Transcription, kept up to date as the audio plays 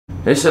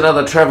It's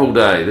another travel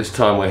day. This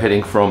time we're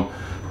heading from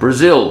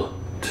Brazil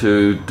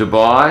to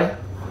Dubai,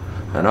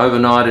 an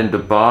overnight in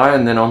Dubai,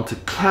 and then on to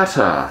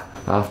Qatar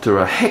after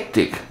a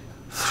hectic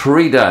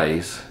 3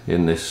 days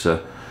in this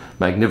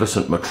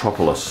magnificent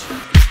metropolis.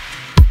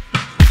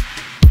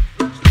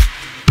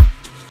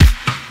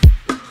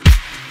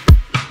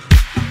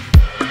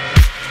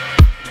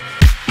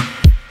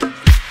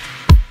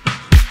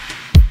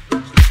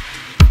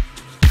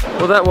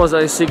 Well, that was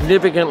a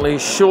significantly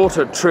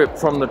shorter trip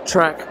from the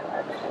track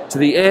to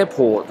the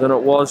airport than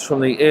it was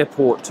from the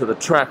airport to the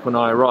track when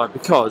I arrived,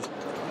 because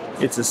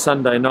it's a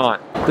Sunday night.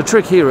 The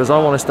trick here is I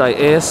want to stay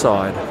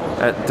airside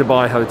at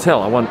Dubai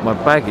Hotel. I want my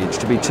baggage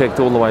to be checked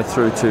all the way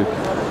through to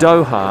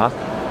Doha,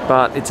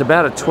 but it's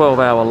about a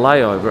 12-hour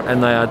layover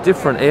and they are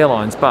different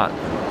airlines, but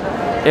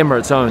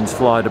Emirates owns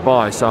Fly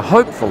Dubai, so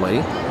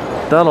hopefully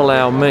they'll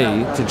allow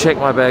me to check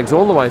my bags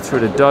all the way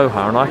through to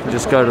Doha and I can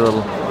just go to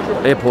the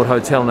airport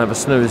hotel and have a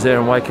snooze there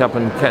and wake up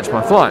and catch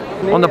my flight.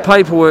 On the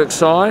paperwork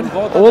side,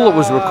 all that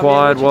was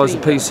required was a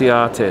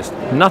PCR test.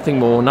 Nothing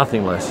more,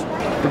 nothing less.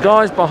 The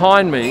guys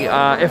behind me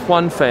are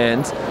F1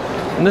 fans,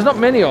 and there's not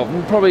many of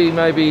them, probably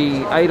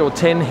maybe 8 or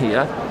 10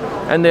 here,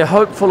 and they're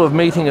hopeful of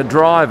meeting a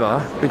driver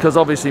because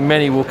obviously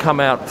many will come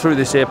out through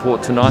this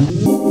airport tonight.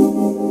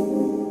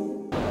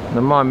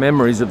 Now, my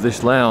memories of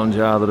this lounge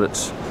are that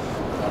it's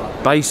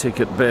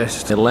basic at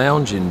best. A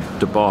lounge in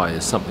Dubai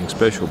is something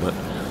special, but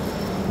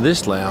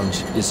this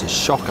lounge is a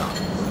shocker.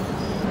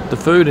 The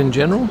food in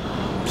general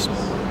is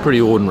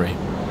pretty ordinary,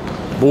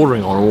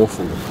 bordering on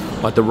awful.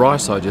 Like the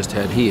rice I just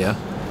had here,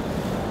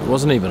 it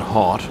wasn't even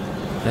hot,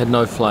 it had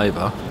no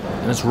flavour,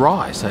 and it's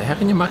rice. How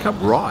can you muck up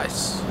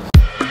rice?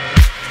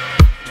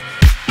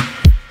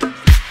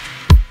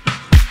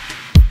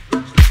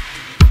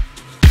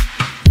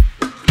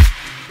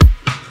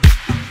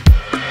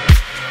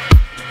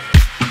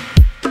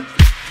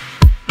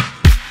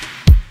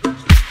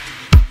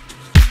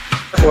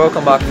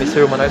 Welcome back, Mr.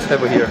 Uma. Nice to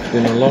have you here. It's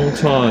been a long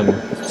time.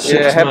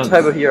 Yeah, happy to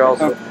have you here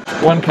also.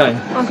 1K.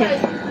 Okay.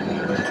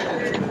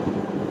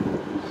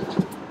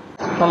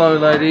 Hello,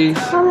 ladies.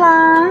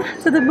 Olá,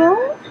 tudo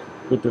bom?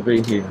 Good to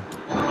be here.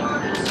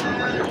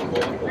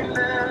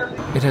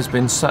 It has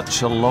been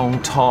such a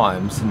long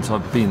time since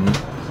I've been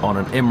on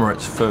an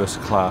Emirates first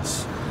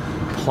class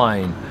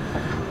plane.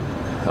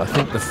 I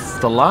think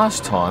the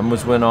last time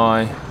was when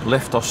I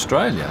left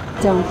Australia.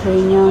 Dom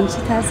Perignon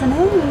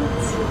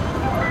 2008.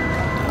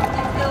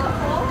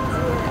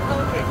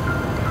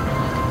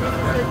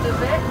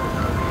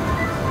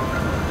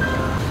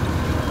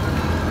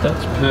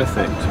 That's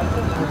perfect.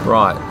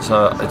 Right,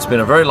 so it's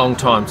been a very long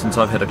time since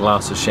I've had a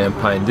glass of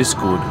champagne this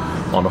good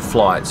on a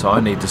flight, so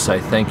I need to say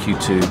thank you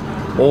to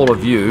all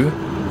of you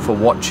for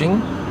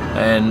watching,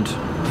 and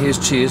here's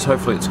cheers.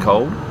 Hopefully it's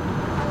cold.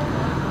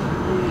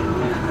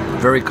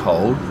 Very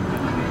cold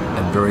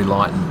and very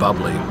light and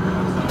bubbly.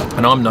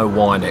 And I'm no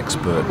wine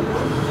expert,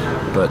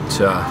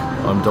 but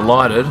I'm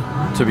delighted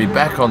to be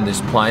back on this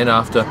plane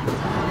after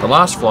the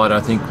last flight I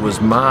think was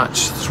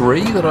March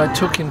 3 that I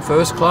took in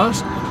first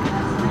class.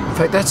 In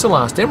fact, that's the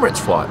last Emirates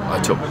flight I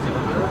took,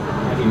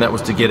 and that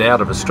was to get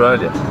out of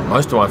Australia.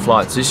 Most of my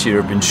flights this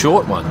year have been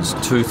short ones,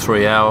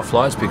 2-3 hour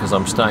flights, because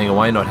I'm staying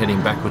away, not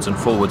heading backwards and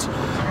forwards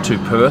to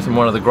Perth. And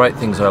one of the great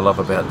things I love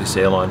about this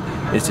airline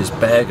is this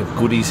bag of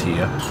goodies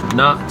here.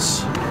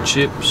 Nuts,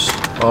 chips,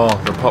 oh,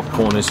 the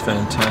popcorn is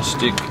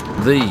fantastic.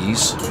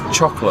 These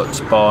chocolates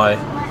by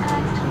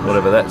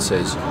whatever that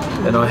says.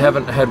 And I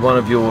haven't had one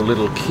of your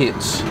little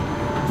kits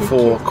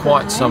for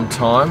quite some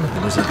time.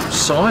 There's a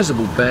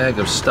sizable bag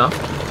of stuff.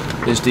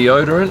 There's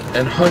deodorant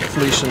and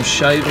hopefully some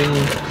shaving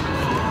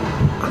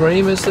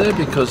cream, is there?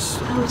 Because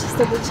I'll just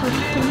double check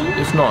for you.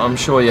 if not, I'm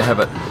sure you have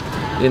it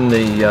in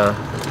the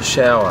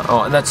shower.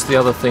 Oh, and that's the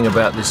other thing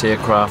about this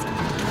aircraft.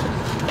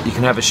 You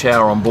can have a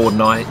shower on board,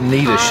 and I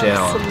need a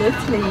shower.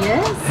 Absolutely,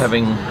 yes.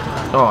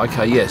 Oh,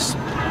 okay, yes.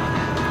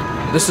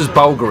 This is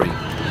Bulgari.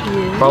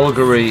 Yes.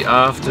 Bulgari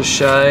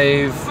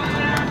aftershave,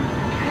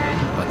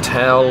 a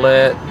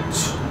towelette.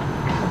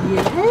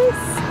 Yes.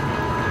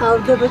 I'll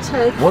double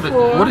check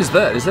What is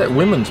that? Is that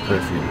women's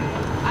perfume?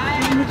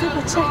 Let me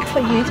double check for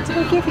you. Did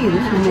I give you the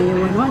familiar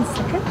one? 1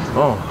 second.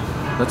 Oh,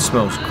 that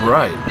smells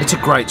great. It's a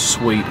great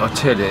suite, I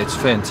tell you, it's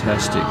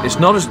fantastic. It's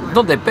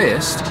not their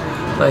best.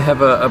 They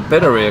have a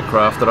better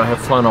aircraft that I have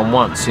flown on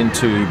once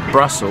into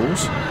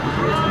Brussels.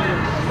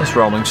 That's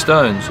Rolling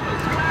Stones.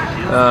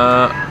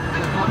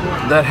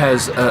 That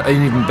has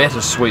an even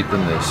better suite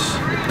than this.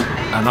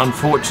 An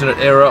unfortunate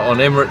error on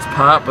Emirates'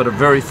 part, but a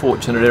very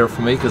fortunate error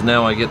for me, because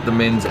now I get the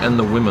men's and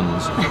the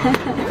women's.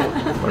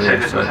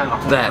 So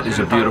that is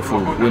a beautiful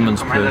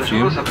women's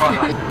perfume.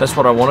 That's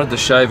what I wanted, the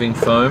shaving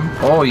foam.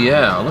 Oh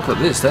yeah, look at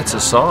this, that's a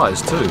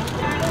size too.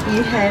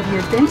 You have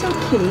your dental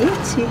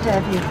kit, you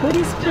have your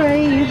body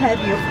spray, you have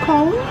your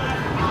comb.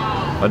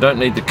 I don't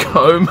need the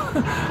comb.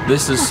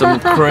 This is some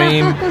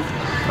cream.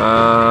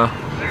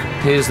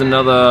 Here's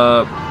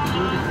another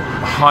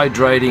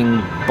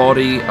hydrating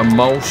body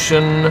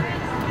emulsion.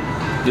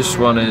 This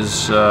one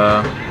is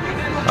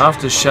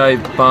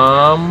aftershave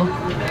balm.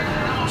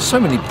 So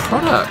many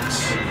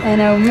products.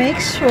 And I'll make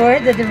sure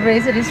that the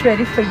razor is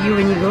ready for you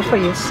when you go for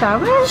your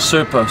shower.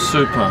 Super,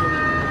 super.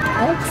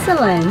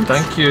 Excellent.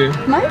 Thank you.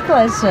 My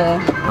pleasure.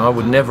 I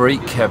would never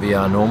eat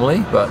caviar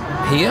normally, but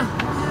here,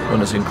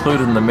 when it's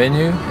included in the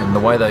menu and the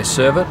way they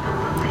serve it,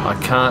 I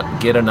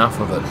can't get enough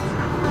of it.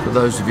 For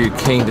those of you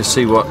keen to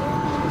see what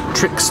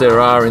tricks there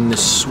are in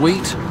this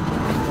suite,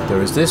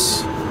 there is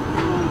this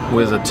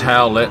with a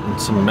towelette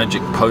and some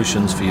magic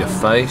potions for your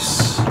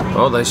face.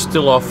 Oh, they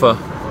still offer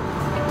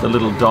the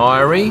little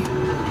diary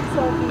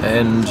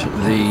and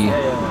the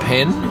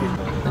pen,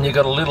 and you've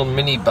got a little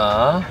mini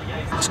bar.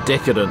 It's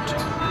decadent.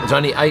 There's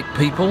only 8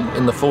 people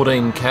in the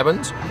 14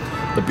 cabins.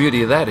 The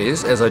beauty of that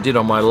is, as I did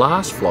on my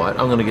last flight,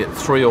 I'm going to get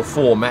 3 or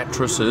 4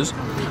 mattresses,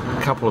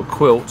 a couple of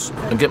quilts,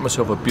 and get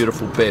myself a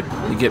beautiful bed.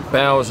 You get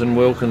Bowers &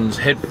 Wilkins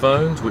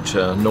headphones, which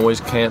are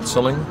noise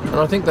cancelling, and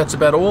I think that's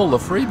about all the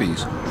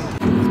freebies.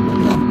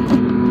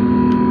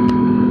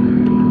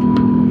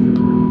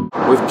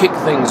 We've kicked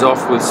things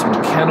off with some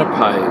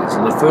canapes,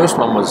 and the first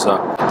one was a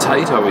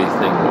potato-y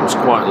thing. It was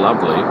quite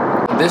lovely.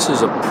 This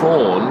is a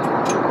prawn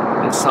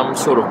and some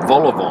sort of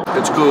vol au vent.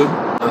 It's good.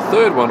 The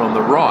third one on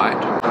the right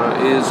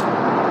is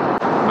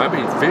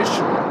maybe fish.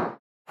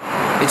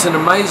 It's an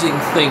amazing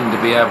thing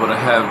to be able to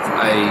have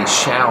a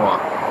shower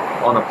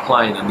on a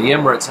plane, and the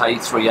Emirates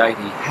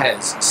A380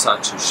 has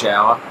such a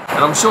shower. And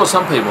I'm sure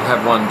some people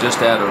have one just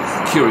out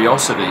of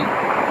curiosity,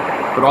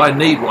 but I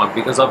need one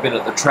because I've been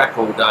at the track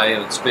all day,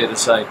 and it's fair to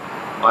say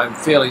I'm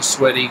fairly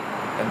sweaty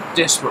and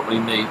desperately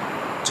need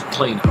to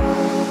clean up.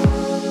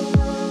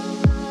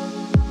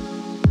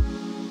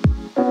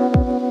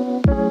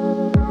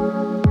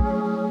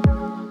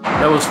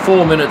 That was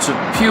 4 minutes of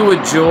pure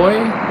joy.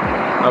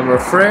 I'm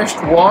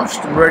refreshed,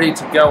 washed, and ready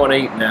to go and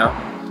eat now.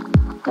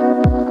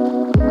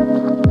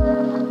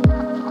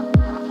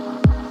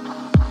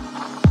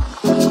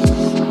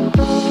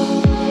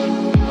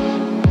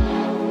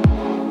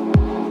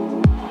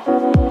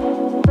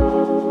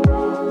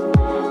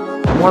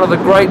 One of the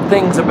great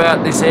things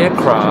about this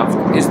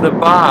aircraft is the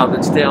bar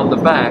that's down the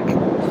back,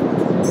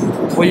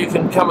 where you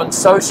can come and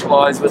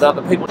socialise with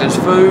other people. There's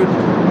food,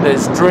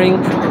 there's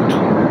drink.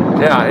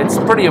 Yeah, it's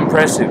pretty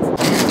impressive.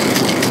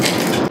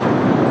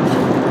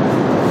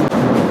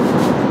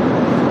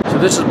 So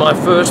this is my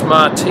first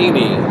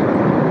martini.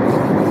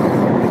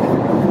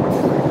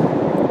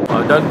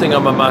 I don't think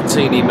I'm a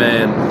martini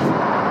man.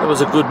 It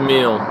was a good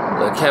meal.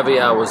 The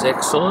caviar was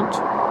excellent.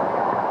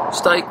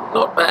 Steak,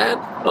 not bad.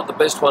 Not the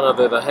best one I've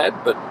ever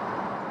had, but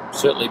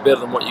certainly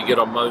better than what you get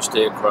on most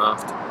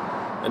aircraft.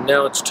 And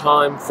now it's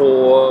time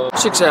for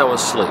 6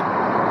 hours sleep.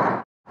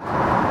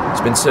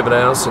 It's been 7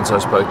 hours since I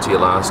spoke to you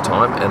last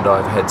time, and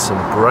I've had some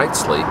great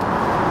sleep,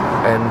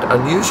 and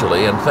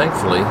unusually and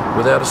thankfully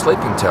without a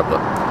sleeping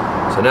tablet.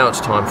 So now it's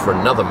time for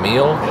another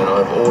meal, and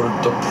I've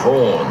ordered the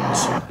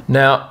prawns.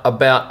 Now,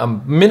 about a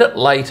minute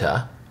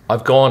later,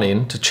 I've gone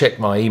in to check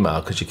my email,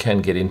 because you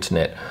can get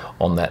internet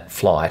on that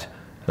flight,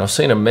 and I've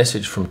seen a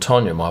message from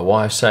Tonya, my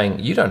wife, saying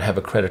you don't have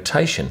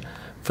accreditation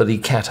for the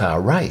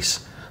Qatar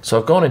race. So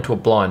I've gone into a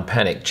blind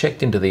panic,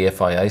 checked into the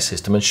FIA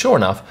system, and sure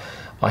enough,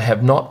 I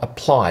have not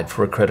applied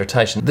for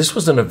accreditation. This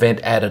was an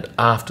event added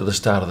after the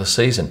start of the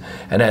season,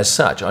 and as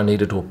such, I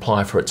needed to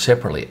apply for it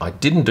separately. I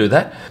didn't do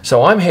that,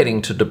 so I'm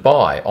heading to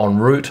Dubai en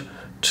route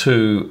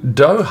to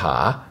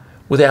Doha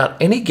without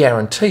any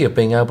guarantee of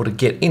being able to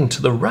get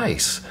into the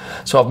race.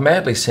 So I've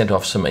madly sent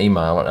off some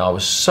email, and I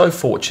was so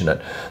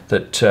fortunate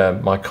that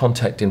my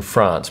contact in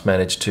France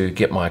managed to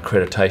get my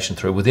accreditation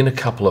through within a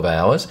couple of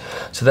hours.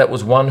 So that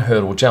was one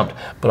hurdle jumped,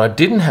 but I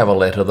didn't have a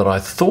letter that I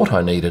thought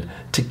I needed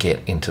to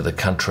get into the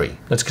country.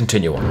 Let's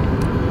continue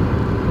on.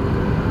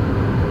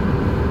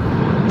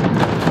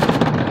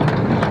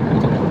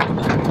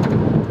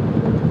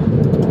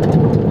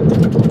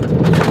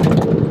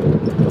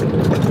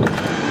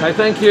 Hey,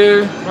 thank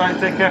you. Right,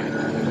 take care.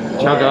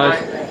 Ciao, guys.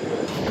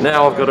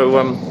 Now I've got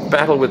to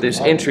battle with this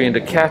entry into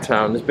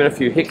Qatar, and there's been a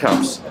few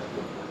hiccups.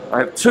 I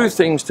have 2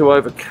 things to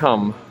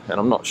overcome, and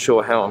I'm not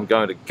sure how I'm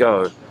going to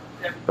go,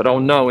 but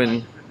I'll know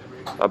in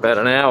about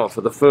an hour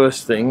for the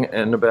first thing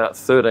and about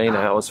 13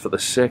 hours for the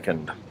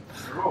second.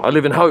 I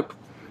live in hope.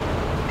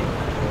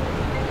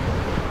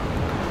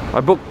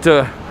 I booked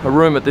a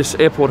room at this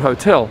airport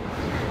hotel,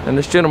 and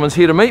this gentleman's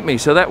here to meet me,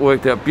 so that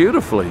worked out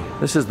beautifully.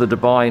 This is the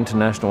Dubai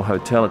International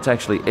Hotel. It's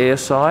actually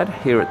airside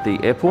here at the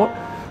airport,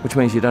 which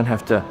means you don't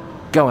have to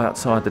go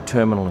outside the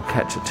terminal and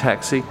catch a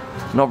taxi.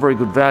 Not very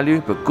good value,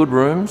 but good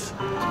rooms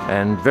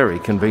and very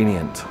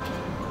convenient.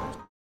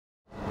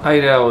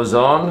 8 hours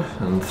on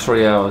and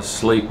 3 hours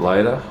sleep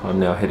later, I'm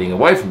now heading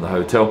away from the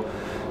hotel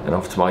and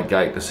off to my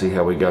gate to see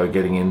how we go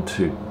getting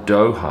into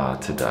Doha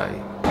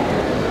today.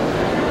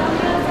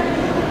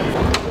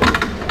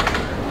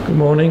 Good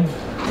morning.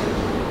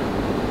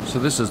 So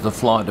this is the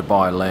Fly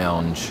Dubai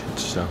lounge.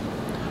 It's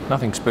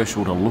nothing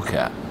special to look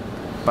at,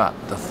 but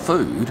the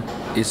food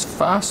is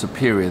far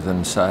superior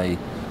than, say,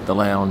 the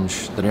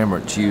lounge that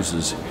Emirates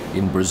uses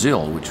in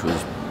Brazil, which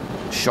was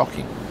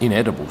shocking,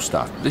 inedible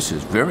stuff. This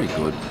is very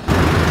good.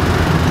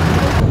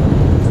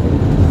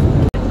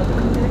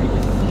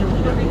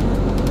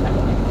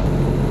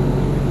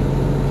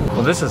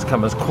 Well, this has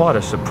come as quite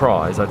a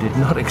surprise. I did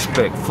not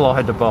expect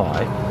Fly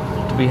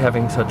Dubai to be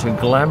having such a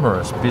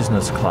glamorous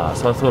business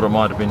class. I thought it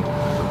might have been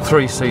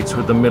 3 seats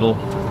with the middle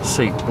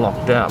seat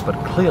blocked out, but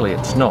clearly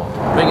it's not.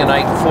 Being an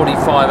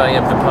 8:45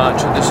 a.m.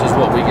 departure, this is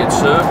what we get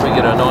served. We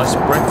get a nice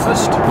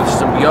breakfast with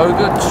some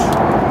yogurt,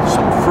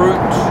 some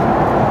fruit,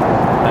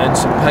 and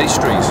some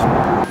pastries.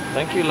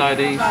 Thank you,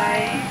 ladies.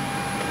 Bye.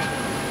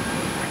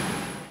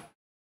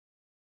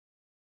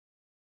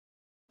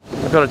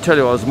 I've got to tell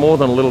you, I was more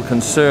than a little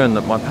concerned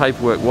that my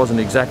paperwork wasn't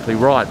exactly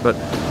right, but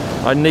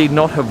I need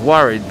not have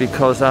worried,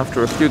 because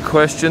after a few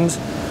questions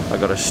I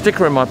got a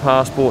sticker in my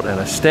passport and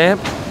a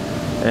stamp,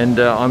 and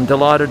I'm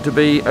delighted to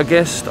be a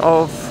guest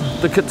of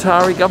the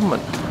Qatari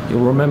government.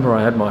 You'll remember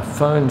I had my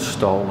phone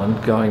stolen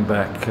going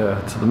back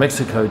to the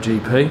Mexico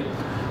GP.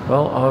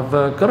 Well,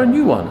 I've got a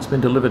new one. It's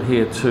been delivered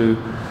here to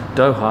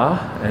Doha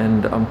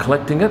and I'm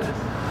collecting it,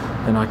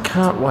 and I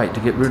can't wait to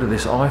get rid of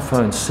this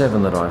iPhone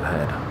 7 that I've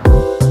had.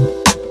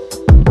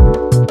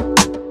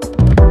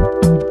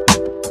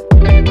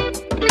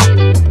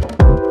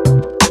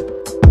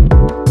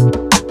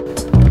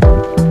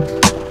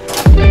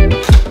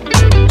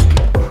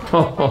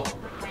 Oh,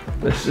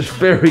 this is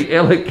very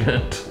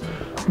elegant.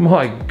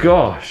 My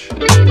gosh.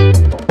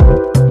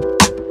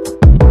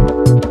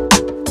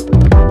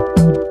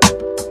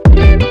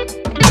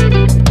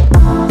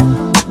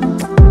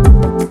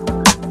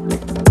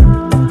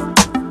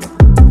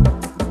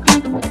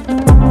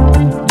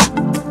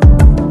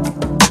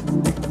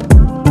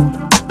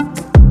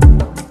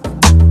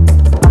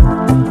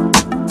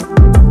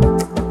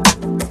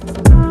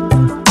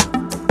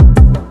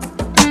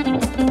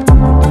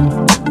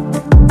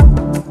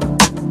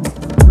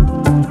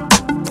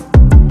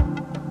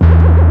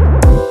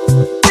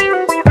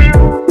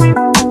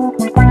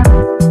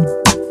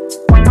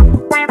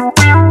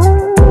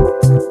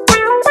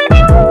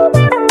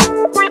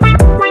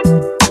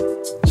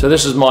 So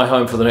this is my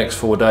home for the next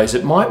 4 days.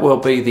 It might well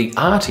be the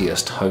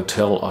artiest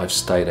hotel I've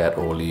stayed at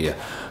all year.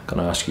 I'm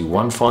going to ask you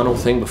one final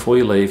thing before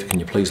you leave. Can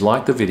you please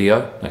like the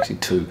video? Actually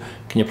 2.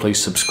 Can you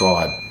please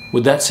subscribe?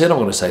 With that said, I'm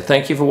going to say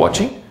thank you for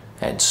watching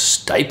and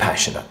stay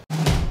passionate.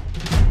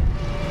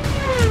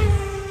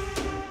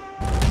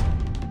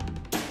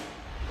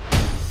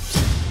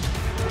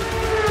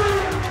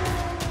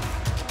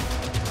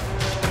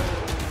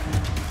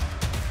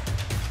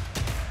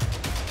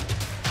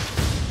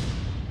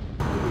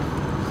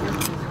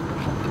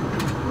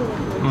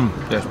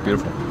 That's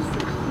beautiful.